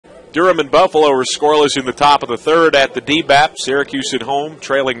Durham and Buffalo are scoreless in the top of the third at the DBAP. Syracuse at home,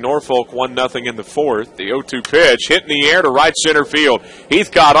 trailing Norfolk 1-0 in the fourth. The 0-2 pitch hit in the air to right center field.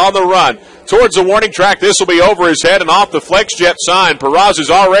 Heathcott on the run towards the warning track. This will be over his head and off the flex jet sign. Peraza is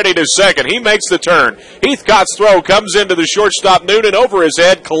already to second. He makes the turn. Heathcott's throw comes into the shortstop Noonan over his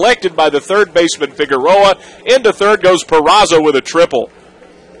head, collected by the third baseman Figueroa. Into third goes Peraza with a triple.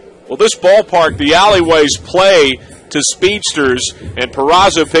 Well, this ballpark, the alleyways play to speedsters, and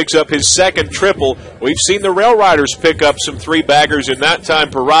Peraza picks up his second triple. We've seen the RailRiders pick up some three-baggers, and that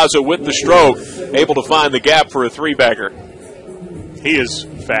time Peraza with the stroke, able to find the gap for a three-bagger. He is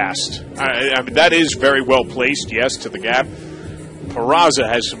fast. I mean, that is very well placed, yes, to the gap. Peraza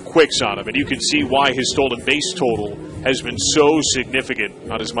has some quicks on him, and you can see why his stolen base total has been so significant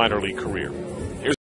on his minor league career.